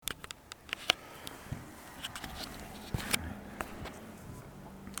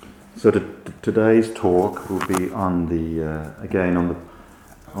So today's talk will be on the again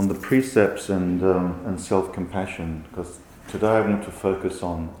on the precepts and self-compassion, because today I want to focus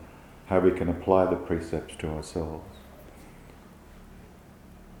on how we can apply the precepts to ourselves.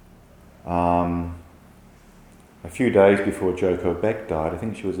 A few days before Joko Beck died, I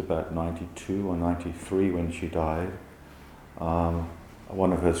think she was about 92 or 93 when she died,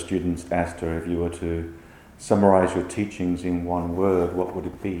 one of her students asked her, if you were to summarize your teachings in one word, what would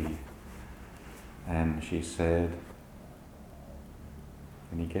it be? And she said,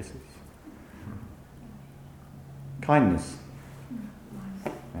 any guesses? Kindness.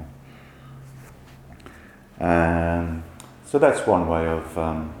 Yeah. So that's one way of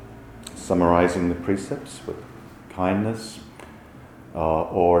summarizing the precepts, with kindness.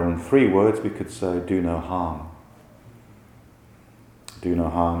 Or in 3 words we could say, do no harm. Do no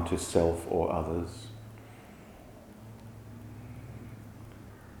harm to self or others.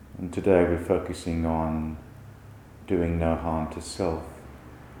 And today we're focusing on doing no harm to self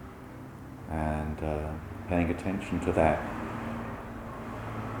and paying attention to that.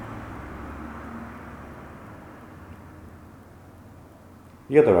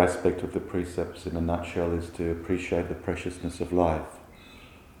 The other aspect of the precepts in a nutshell is to appreciate the preciousness of life.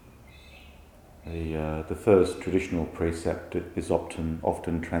 The first traditional precept is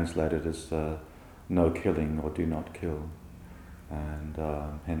often translated as no killing or do not kill. And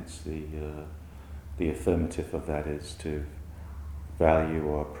hence the affirmative of that is to value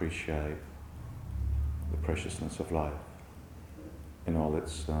or appreciate the preciousness of life in all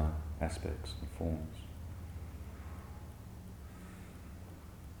its aspects and forms,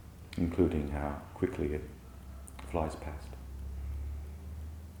 including how quickly it flies past.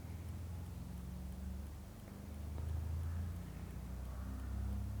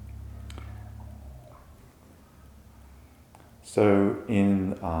 So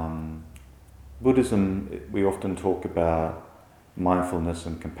in Buddhism, we often talk about mindfulness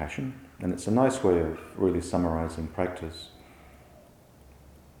and compassion, and it's a nice way of really summarizing practice.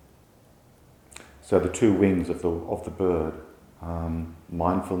 So the 2 wings of the bird,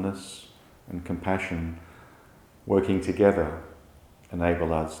 mindfulness and compassion, working together,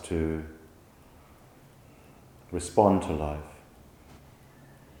 enable us to respond to life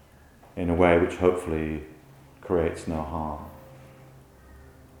in a way which hopefully creates no harm.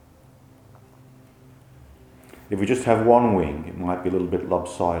 If we just have one wing, it might be a little bit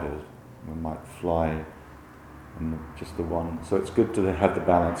lopsided. We might fly in just the one. So it's good to have the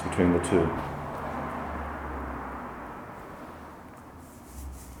balance between the 2.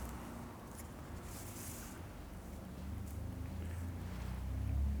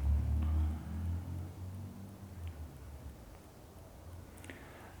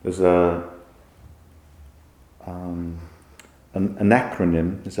 There's an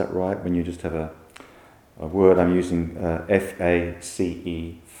acronym, is that right? When you just have a word, I'm using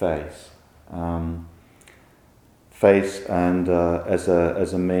FACE, face. Face, and as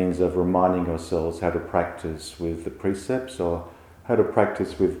a means of reminding ourselves how to practice with the precepts or how to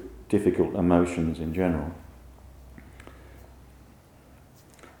practice with difficult emotions in general.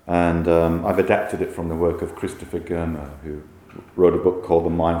 And I've adapted it from the work of Christopher Germer, who wrote a book called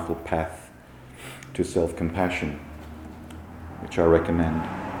The Mindful Path to Self-Compassion, which I recommend.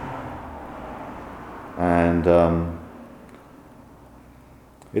 And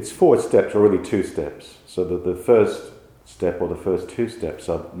it's 4 steps, or really 2 steps. So the first step, or the first 2 steps,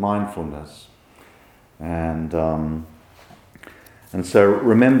 are mindfulness. And so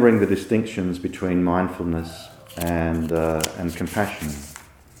remembering the distinctions between mindfulness and compassion.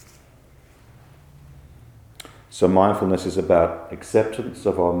 So mindfulness is about acceptance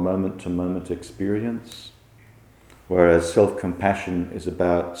of our moment-to-moment experience, whereas self-compassion is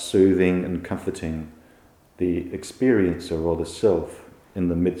about soothing and comforting the experiencer or the self in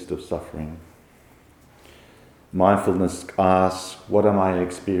the midst of suffering. Mindfulness asks, what am I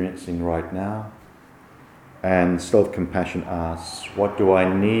experiencing right now? And self-compassion asks, what do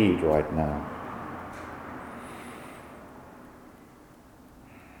I need right now?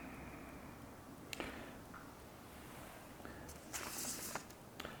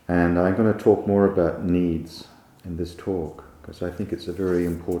 And I'm going to talk more about needs in this talk, because I think it's a very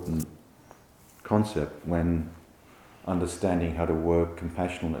important concept when understanding how to work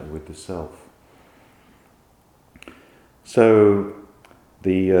compassionately with the self. So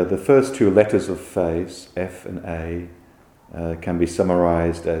the first 2 letters of face, F and A, can be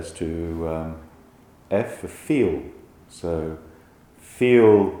summarized as to F for feel. So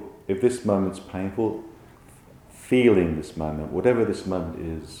feel, if this moment's painful, feeling this moment, whatever this moment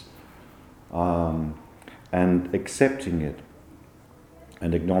is, and accepting it.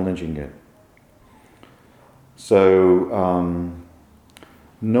 and acknowledging it. So,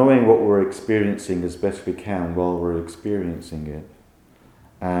 knowing what we're experiencing as best we can while we're experiencing it,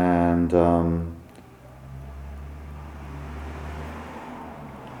 and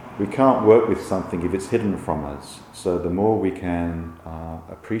we can't work with something if it's hidden from us. So the more we can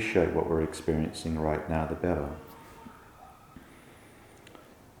appreciate what we're experiencing right now, the better.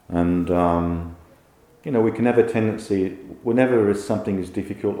 And we can have a tendency, whenever something is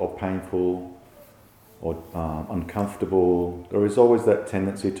difficult or painful or uncomfortable, there is always that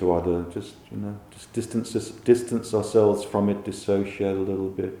tendency to either just distance ourselves from it, dissociate a little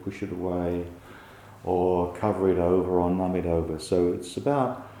bit, push it away, or cover it over or numb it over. So it's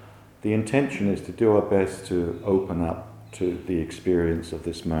about, the intention is to do our best to open up to the experience of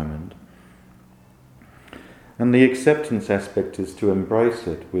this moment. And the acceptance aspect is to embrace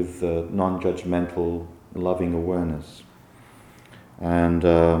it with non-judgmental, loving awareness. And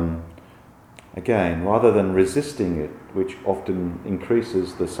again, rather than resisting it, which often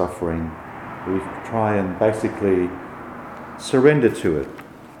increases the suffering, we try and basically surrender to it,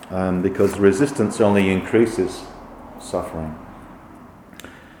 because resistance only increases suffering.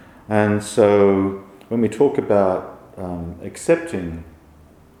 And so when we talk about accepting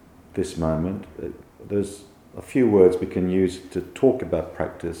this moment, there's a few words we can use to talk about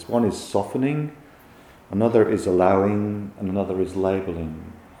practice. One is softening, another is allowing, and another is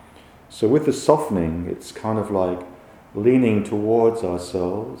labeling. So with the softening, it's kind of like leaning towards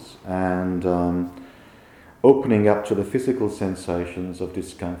ourselves and opening up to the physical sensations of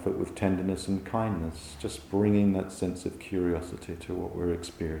discomfort with tenderness and kindness, just bringing that sense of curiosity to what we're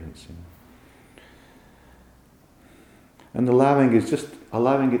experiencing. And allowing is just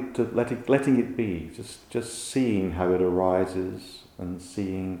allowing it to letting it be, just seeing how it arises and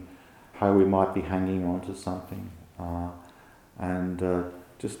seeing how we might be hanging on to something, and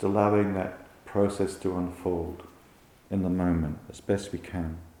just allowing that process to unfold in the moment as best we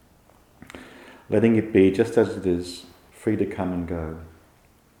can. Letting it be just as it is, free to come and go.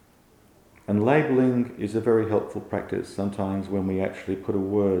 And labeling is a very helpful practice sometimes when we actually put a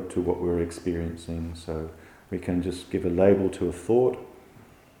word to what we're experiencing. So we can just give a label to a thought,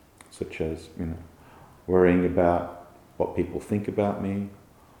 such as, worrying about what people think about me,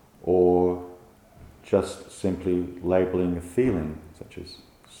 or just simply labeling a feeling, such as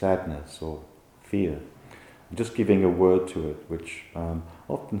sadness or fear. Just giving a word to it, which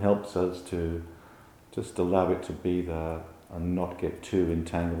often helps us to just allow it to be there and not get too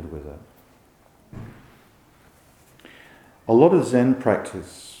entangled with it. A lot of Zen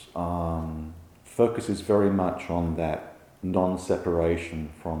practice focuses very much on that non-separation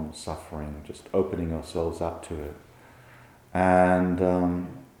from suffering, just opening ourselves up to it. And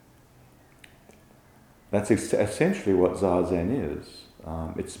that's essentially what Zazen is.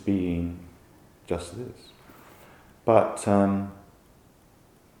 It's being just this. But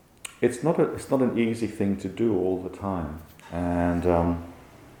it's not an easy thing to do all the time. And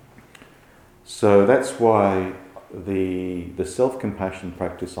so that's why the self-compassion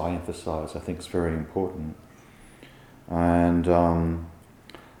practice I emphasize, I think, is very important. And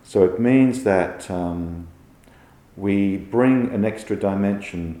so it means that we bring an extra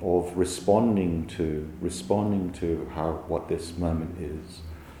dimension of responding to what this moment is,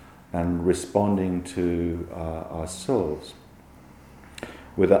 and responding to ourselves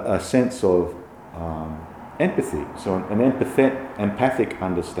with a sense of empathy, so an empathic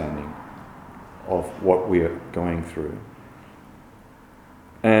understanding of what we are going through,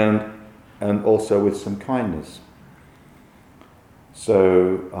 and also with some kindness.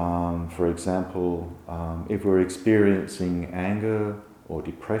 So, for example, if we're experiencing anger or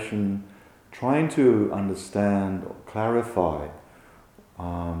depression, trying to understand or clarify.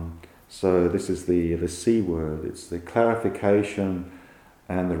 So this is the C word. It's the clarification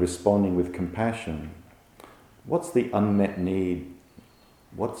and the responding with compassion. What's the unmet need?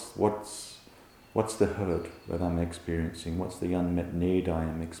 What's the hurt that I'm experiencing? What's the unmet need I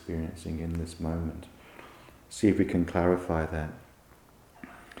am experiencing in this moment? See if we can clarify that.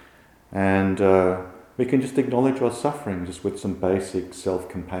 And we can just acknowledge our suffering just with some basic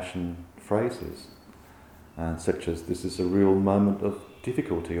self-compassion phrases, such as, this is a real moment of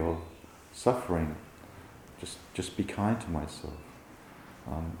difficulty or suffering. Just be kind to myself.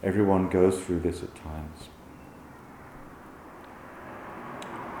 Everyone goes through this at times.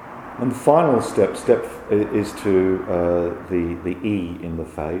 And the final step is to, the E in the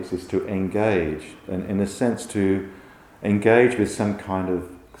phase, is to engage, and in a sense to engage with some kind of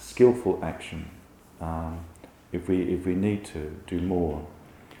skillful action, if we need to do more.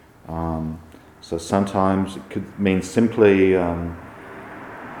 So sometimes it could mean simply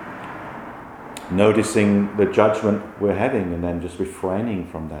noticing the judgment we're having and then just refraining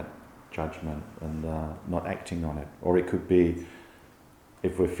from that judgment and not acting on it. Or it could be,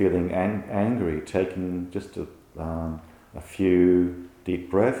 if we're feeling angry, taking just a few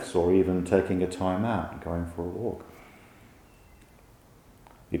deep breaths, or even taking a time out and going for a walk.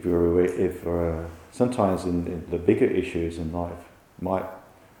 Sometimes in the bigger issues in life might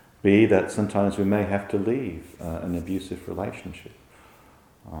be that sometimes we may have to leave an abusive relationship.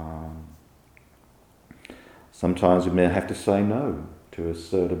 Sometimes we may have to say no to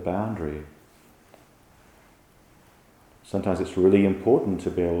assert a boundary. Sometimes it's really important to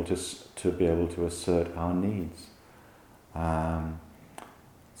be able to assert our needs.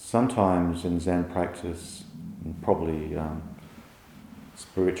 Sometimes in Zen practice, and probably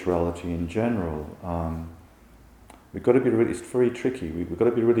spirituality in general, we've got to be really, it's very tricky. We've got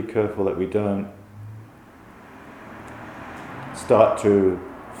to be really careful that we don't start to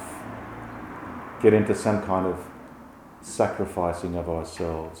get into some kind of sacrificing of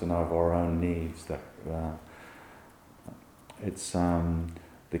ourselves and of our own needs. That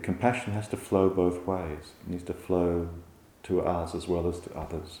the compassion has to flow both ways. It needs to flow to us as well as to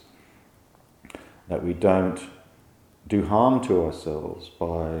others. That we don't do harm to ourselves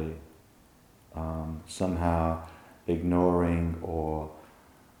by somehow ignoring or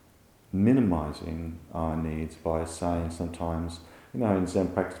minimizing our needs by saying sometimes, in Zen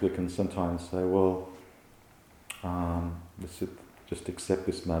practice we can sometimes say, well, let's just accept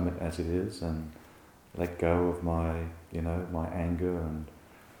this moment as it is and let go of my anger and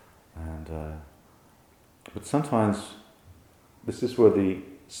but sometimes this is where the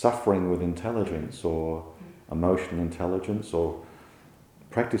suffering with intelligence or emotional intelligence or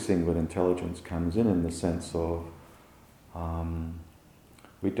practicing with intelligence comes in the sense of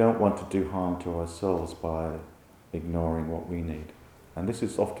we don't want to do harm to ourselves by ignoring what we need. And this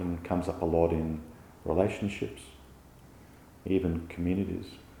is often comes up a lot in relationships, even communities.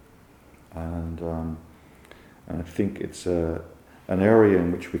 And I think it's an area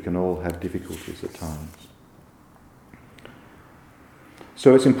in which we can all have difficulties at times.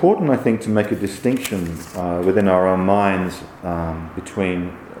 So it's important, I think, to make a distinction within our own minds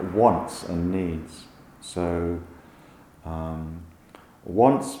between wants and needs. So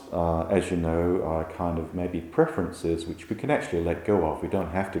wants, as you know, are kind of maybe preferences which we can actually let go of. We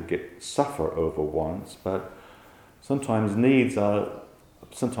don't have to suffer over wants, but sometimes needs are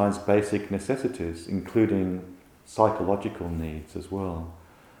sometimes basic necessities, including psychological needs as well.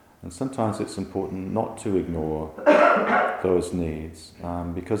 And sometimes it's important not to ignore those needs,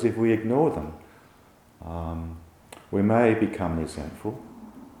 because if we ignore them, we may become resentful,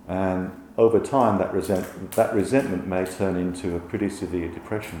 and over time that resentment may turn into a pretty severe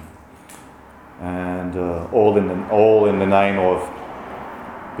depression, and all in the name of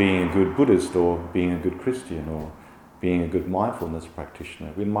being a good Buddhist or being a good Christian or being a good mindfulness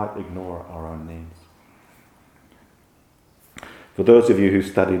practitioner. We might ignore our own needs. For those of you who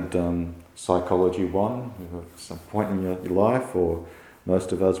studied Psychology 1, at some point in your life, or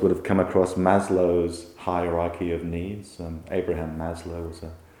most of us would have come across Maslow's hierarchy of needs. Abraham Maslow was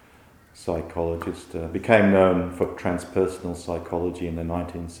a psychologist, became known for transpersonal psychology in the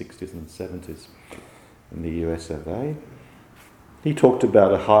 1960s and 70s in the US of A. He talked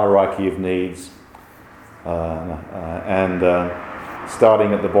about a hierarchy of needs and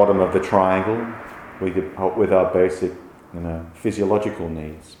starting at the bottom of the triangle with our basic physiological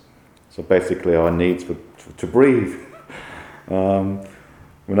needs. So basically our needs to breathe. We're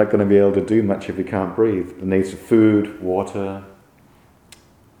not going to be able to do much if we can't breathe. The needs of food, water,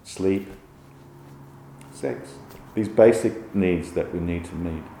 sleep, sex. These basic needs that we need to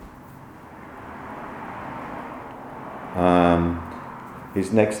meet.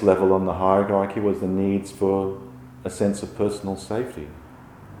 His next level on the hierarchy was the needs for a sense of personal safety.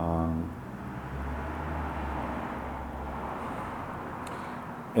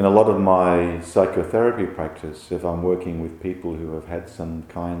 In a lot of my psychotherapy practice, if I'm working with people who have had some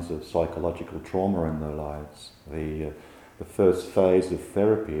kinds of psychological trauma in their lives, the first phase of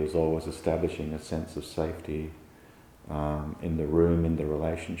therapy is always establishing a sense of safety in the room, in the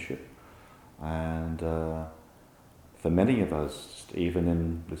relationship. And for many of us, even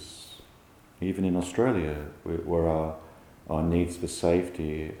in Australia, where our needs for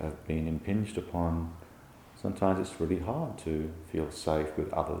safety have been impinged upon, sometimes it's really hard to feel safe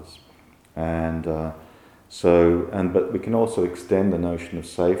with others. But we can also extend the notion of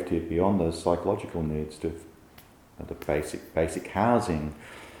safety beyond those psychological needs to the basic housing,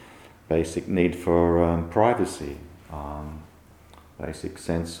 basic need for privacy, basic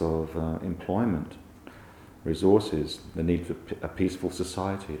sense of employment, resources, the need for a peaceful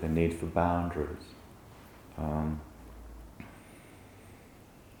society, the need for boundaries.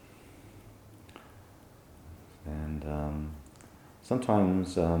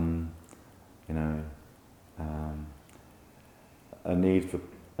 Sometimes, a need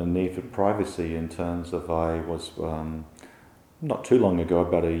for privacy in terms of I was not too long ago,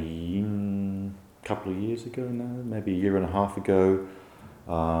 about couple of years ago now, maybe a year and a half ago,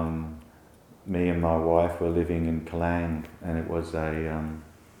 me and my wife were living in Klang, and it was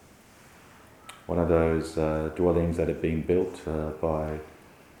one of those dwellings that had been built by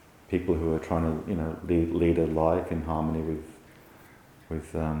people who are trying to lead a life in harmony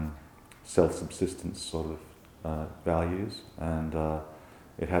with self-subsistence sort of values, and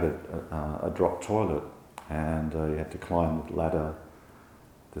it had a drop toilet, and you had to climb the ladder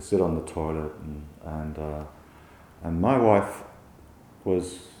to sit on the toilet, and my wife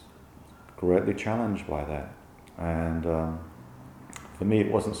was greatly challenged by that, and for me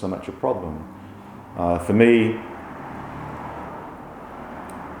it wasn't so much a problem. For me,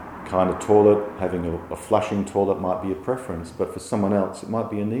 kind of toilet, having a flushing toilet might be a preference, but for someone else it might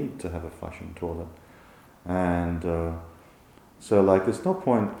be a need to have a flushing toilet. And so there's no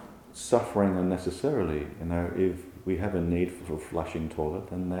point suffering unnecessarily, if we have a need for a flushing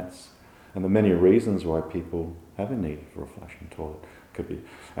toilet, and there are many reasons why people have a need for a flushing toilet. Could be,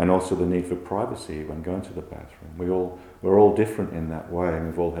 and also the need for privacy when going to the bathroom. We're all different in that way, and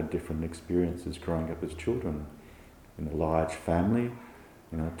we've all had different experiences growing up as children. In a large family,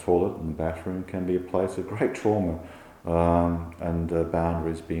 toilet and bathroom can be a place of great trauma, and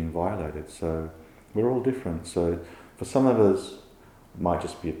boundaries being violated. So we're all different. So for some of us, it might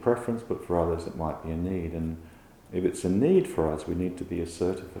just be a preference, but for others, it might be a need. And if it's a need for us, we need to be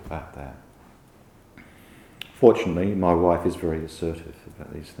assertive about that. Fortunately, my wife is very assertive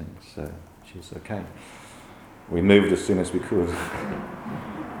about these things, so she's okay. We moved as soon as we could.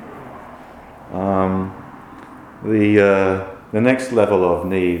 The next level of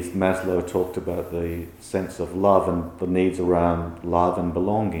needs, Maslow talked about the sense of love and the needs around love and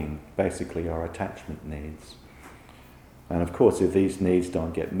belonging, basically our attachment needs. And of course, if these needs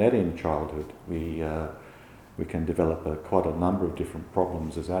don't get met in childhood, we can develop quite a number of different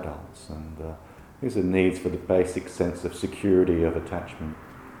problems as adults. And these are needs for the basic sense of security, of attachment.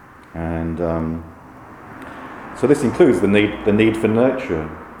 And so this includes the need for nurture,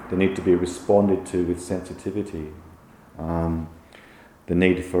 the need to be responded to with sensitivity, the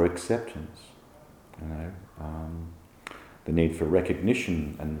need for acceptance, the need for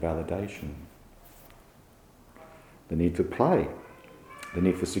recognition and validation, the need for play, the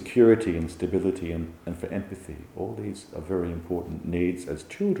need for security and stability and for empathy. All these are very important needs as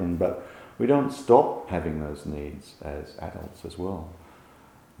children, but we don't stop having those needs as adults as well.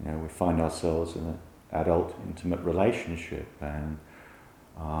 We find ourselves in an adult intimate relationship, and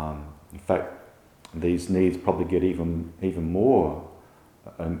in fact, these needs probably get even more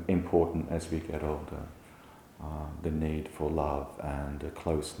important as we get older. The need for love and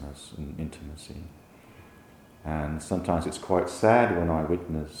closeness and intimacy. And sometimes it's quite sad when I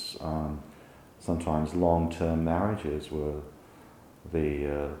witness sometimes long-term marriages where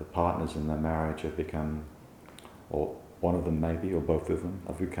the partners in the marriage have become, or one of them maybe, or both of them,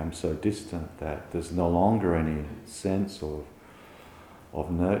 have become so distant that there's no longer any sense of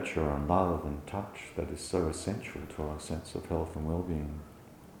nurture and love and touch that is so essential to our sense of health and well-being.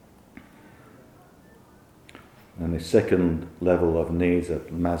 And the second level of needs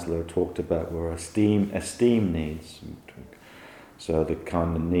that Maslow talked about were esteem needs. So the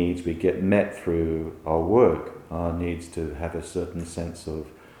kind of needs we get met through our work, our needs to have a certain sense of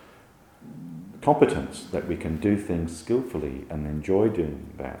competence, that we can do things skillfully and enjoy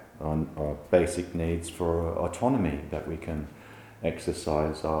doing that. Our basic needs for autonomy, that we can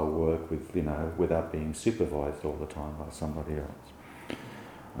exercise our work without being supervised all the time by somebody else.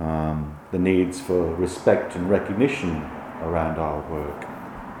 The needs for respect and recognition around our work,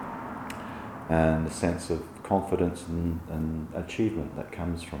 and the sense of confidence and achievement that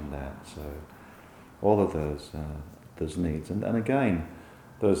comes from that. So all of those needs, and again,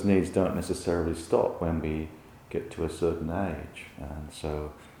 those needs don't necessarily stop when we get to a certain age. And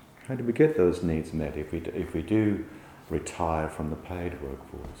so how do we get those needs met if we do retire from the paid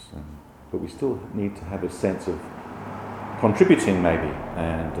workforce? But we still need to have a sense of contributing maybe,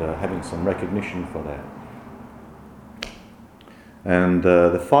 and having some recognition for that. And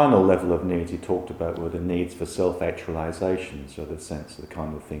the final level of needs he talked about were the needs for self-actualization, so the sense of the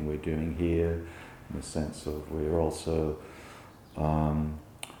kind of thing we're doing here, in the sense of we're also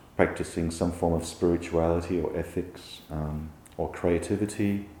practicing some form of spirituality or ethics or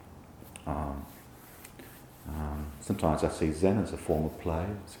creativity, Sometimes I see Zen as a form of play.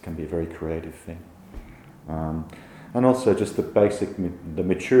 It can be a very creative thing. And also just the basic, the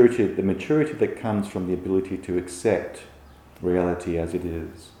maturity that comes from the ability to accept reality as it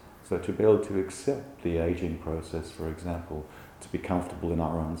is. So to be able to accept the aging process, for example, to be comfortable in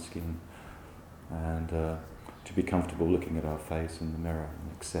our own skin, and to be comfortable looking at our face in the mirror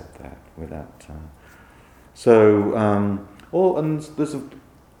and accept that without. And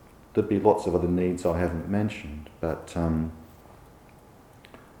there'd be lots of other needs I haven't mentioned, but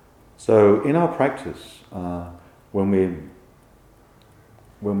so in our practice, when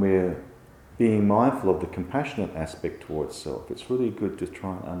we're being mindful of the compassionate aspect towards self, it's really good to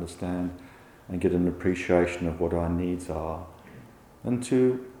try and understand and get an appreciation of what our needs are, and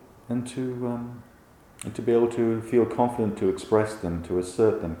to be able to feel confident to express them, to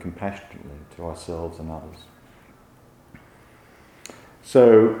assert them compassionately to ourselves and others.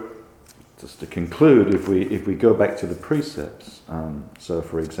 So, just to conclude, if we go back to the precepts, so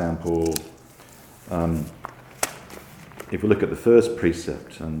for example, if we look at the first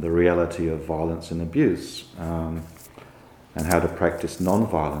precept and the reality of violence and abuse, and how to practice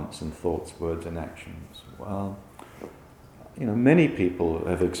non-violence in thoughts, words, and actions, well, many people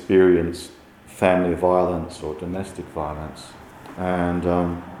have experienced family violence or domestic violence, and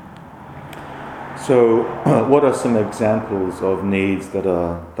so what are some examples of needs that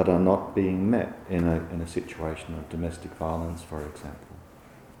are not being met in a situation of domestic violence, for example?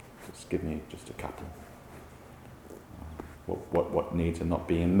 Just give me just a couple. What needs are not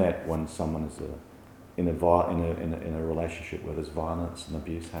being met when someone is in a relationship where there's violence and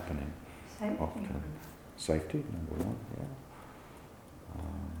abuse happening? Safety, number one. Yeah.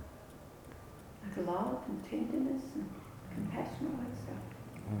 Like love and tenderness and compassion, all that stuff.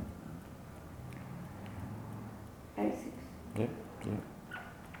 Yeah. Basics. Yeah.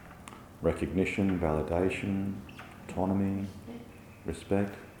 Recognition, validation, autonomy,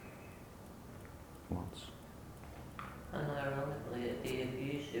 respect. Lots. And ironically, the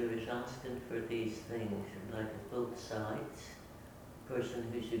abuser is asking for these things, like both sides. The person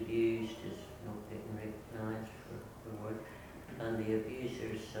who's abused is not getting recognised for the work, and the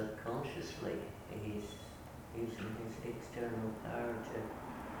abuser subconsciously is using his external power to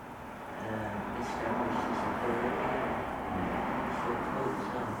establish his authority. So it's both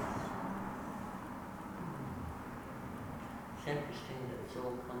sides. It's interesting that it's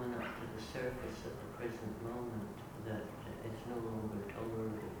all coming up to the surface at the present moment, that it's no longer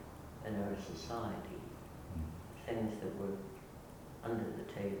tolerated in our society. Things that were under the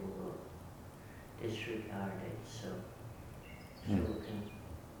table or disregarded, so we can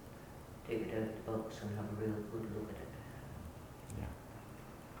take it out of the box and have a real good look at it. Yeah.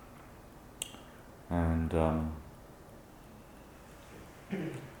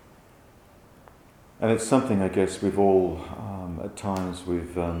 And it's something I guess we've all, at times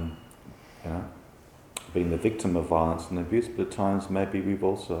we've, been the victim of violence and abuse, but at times maybe we've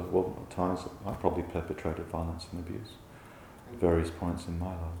also, at times I probably perpetrated violence and abuse at various points in my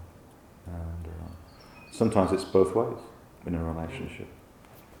life. And sometimes it's both ways in a relationship.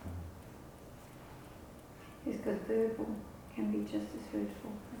 Yes, because verbal can be just as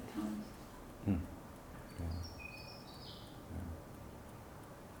hurtful at times. Yeah.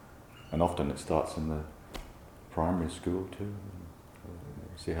 And often it starts in the primary school too.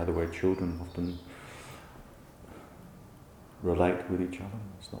 See how the way children often relate with each other.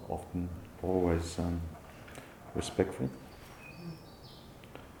 It's not often always respectful.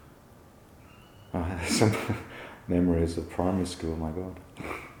 I have some memories of primary school, my God.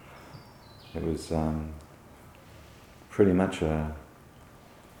 It was pretty much a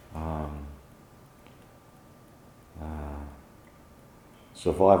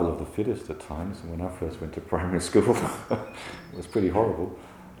survival of the fittest at times. And when I first went to primary school, it was pretty horrible.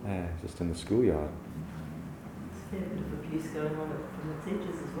 Yeah, just in the schoolyard. There's a bit of abuse going on from the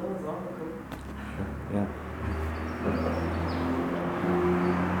teachers as well as on the group. Yeah.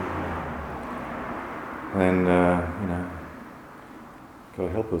 And, God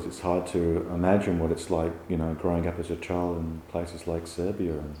help us, it's hard to imagine what it's like, growing up as a child in places like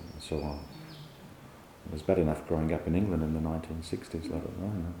Serbia and so on. It was bad enough growing up in England in the 1960s, I don't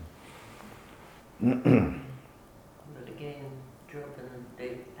know. But again, dropping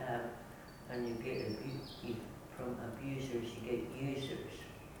and you get from abusers, you get users.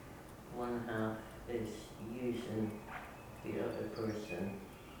 One half is using the other person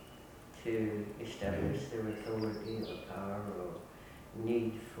to establish their authority or power or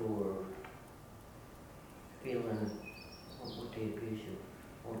need for feeling, what would the abuser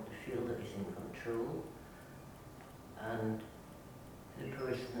want to feel that he's in control, and the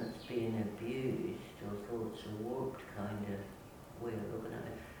person that's being abused or thought it's a warped kind of way of looking at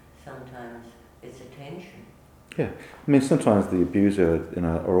it, sometimes it's attention. Yeah, I mean sometimes the abuser,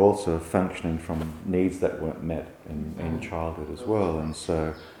 are also functioning from needs that weren't met in childhood as well, and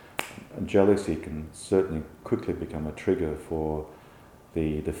so jealousy can certainly quickly become a trigger for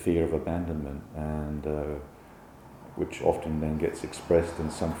the fear of abandonment, and which often then gets expressed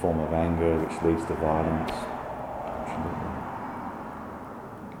in some form of anger, which leads to violence.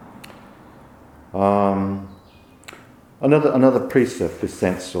 Another precept, this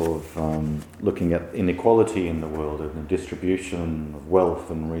sense of looking at inequality in the world and the distribution of wealth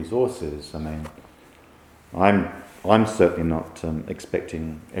and resources. I mean, I'm certainly not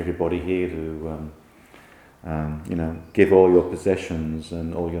expecting everybody here to give all your possessions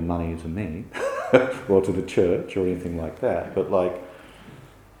and all your money to me or to the church or anything like that. But like,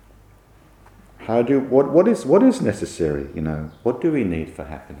 what is necessary? What do we need for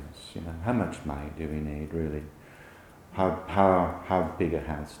happiness? How much money do we need really? How big a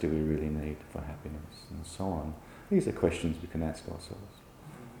house do we really need for happiness, and so on? These are questions we can ask ourselves.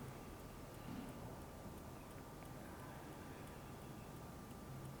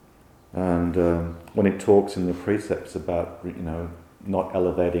 And when it talks in the precepts about not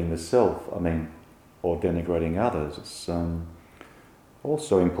elevating the self, or denigrating others, it's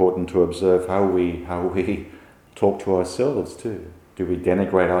also important to observe how we talk to ourselves too. Do we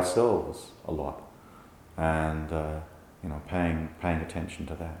denigrate ourselves a lot? And paying attention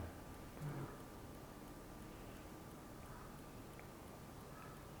to that.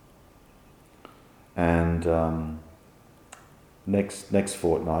 And next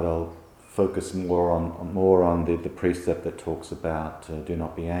fortnight I'll focus more on the precept that talks about do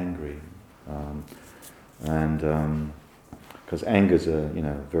not be angry, because anger is a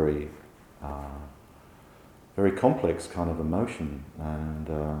very very complex kind of emotion, and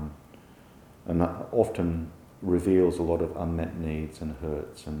that often reveals a lot of unmet needs and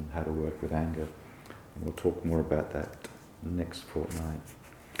hurts, and how to work with anger. And we'll talk more about that next fortnight.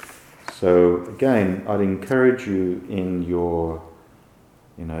 So again, I'd encourage you in your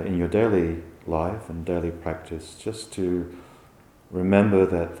daily life and daily practice just to remember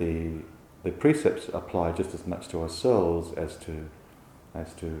that the precepts apply just as much to ourselves as to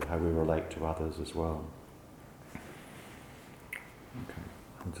how we relate to others as well. Okay,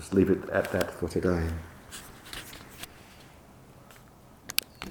 I'll just leave it at that for today.